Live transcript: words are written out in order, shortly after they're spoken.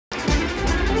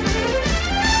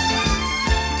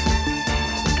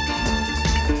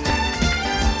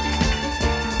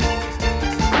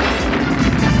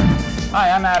Hi,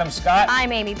 I'm Adam Scott.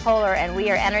 I'm Amy Poehler, and we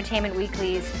are Entertainment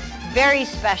Weekly's very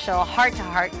special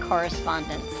heart-to-heart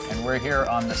correspondents. And we're here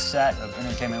on the set of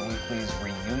Entertainment Weekly's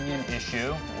reunion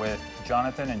issue with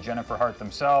Jonathan and Jennifer Hart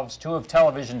themselves, two of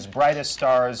television's brightest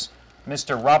stars,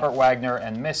 Mr. Robert Wagner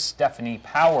and Miss Stefanie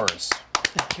Powers.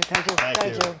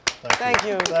 Thank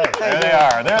you. There they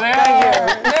are. There they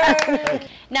are.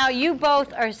 Now, you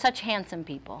both are such handsome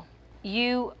people.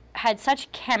 You had such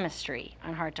chemistry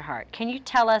on Heart to Heart. Can you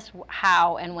tell us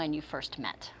how and when you first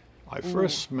met? I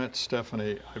first met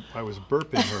Stefanie, I was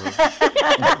burping her.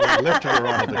 I lifted her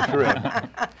onto the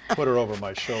crib, put her over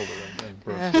my shoulder, and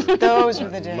burped her. Those were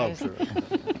the days. Loved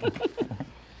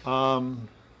her.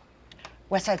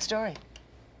 West Side Story.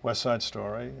 West Side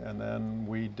Story, and then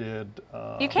we did...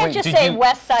 You can't Wait, just did say you-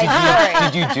 West Side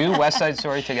Story. Did you do West Side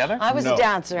Story together? I was No. a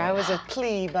dancer. I was a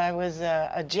plebe. I was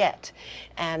a jet.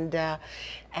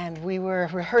 And we were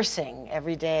rehearsing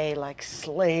every day like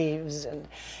slaves.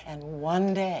 And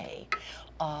one day,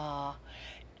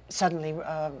 suddenly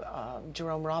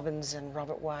Jerome Robbins and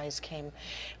Robert Wise came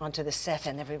onto the set,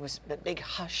 and there was a big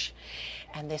hush.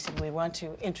 And they said, "We want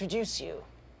to introduce you."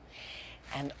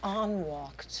 And on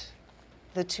walked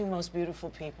the two most beautiful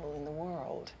people in the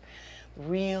world,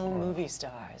 real movie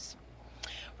stars,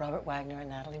 Robert Wagner and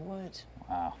Natalie Wood.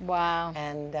 Wow. Wow.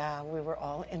 And we were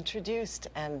all introduced,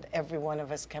 and every one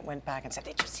of us went back and said,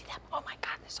 "Did you see them? Oh my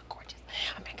God, they're so gorgeous.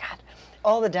 Oh my God."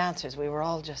 All the dancers, we were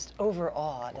all just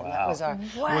overawed, and that was our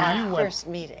first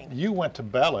meeting. You went to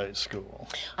ballet school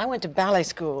I went to ballet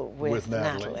school with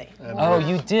Natalie. And Oh, with-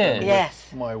 you did? Yes.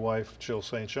 my wife, Jill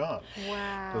St. John.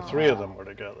 Wow. The three of them were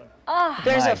together.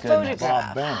 There's My a goodness. photograph.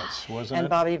 Bob Bennett, wasn't And it?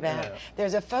 Bobby Bennett. Yeah.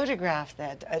 There's a photograph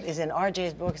that is in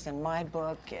RJ's books and my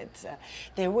book.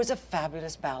 There was a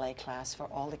fabulous ballet class for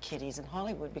all the kiddies in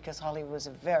Hollywood, because Hollywood was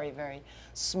a very, very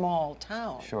small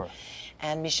town. Sure.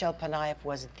 And Michel Panayev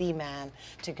was the man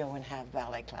to go and have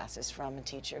ballet classes from and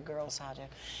teach your girls how to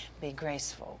be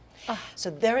graceful. So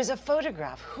there is a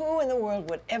photograph. Who in the world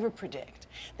would ever predict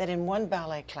that in one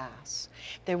ballet class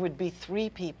there would be three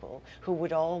people who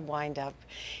would all wind up,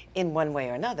 in one way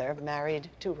or another, married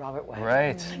to Robert Wagner?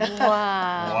 Right. Wow.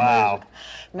 Wow.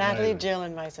 Natalie, Amazing. Jill,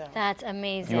 and myself. That's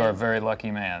amazing. You are a very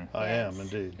lucky man. I am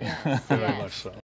indeed. Yes. Very Yes. much so.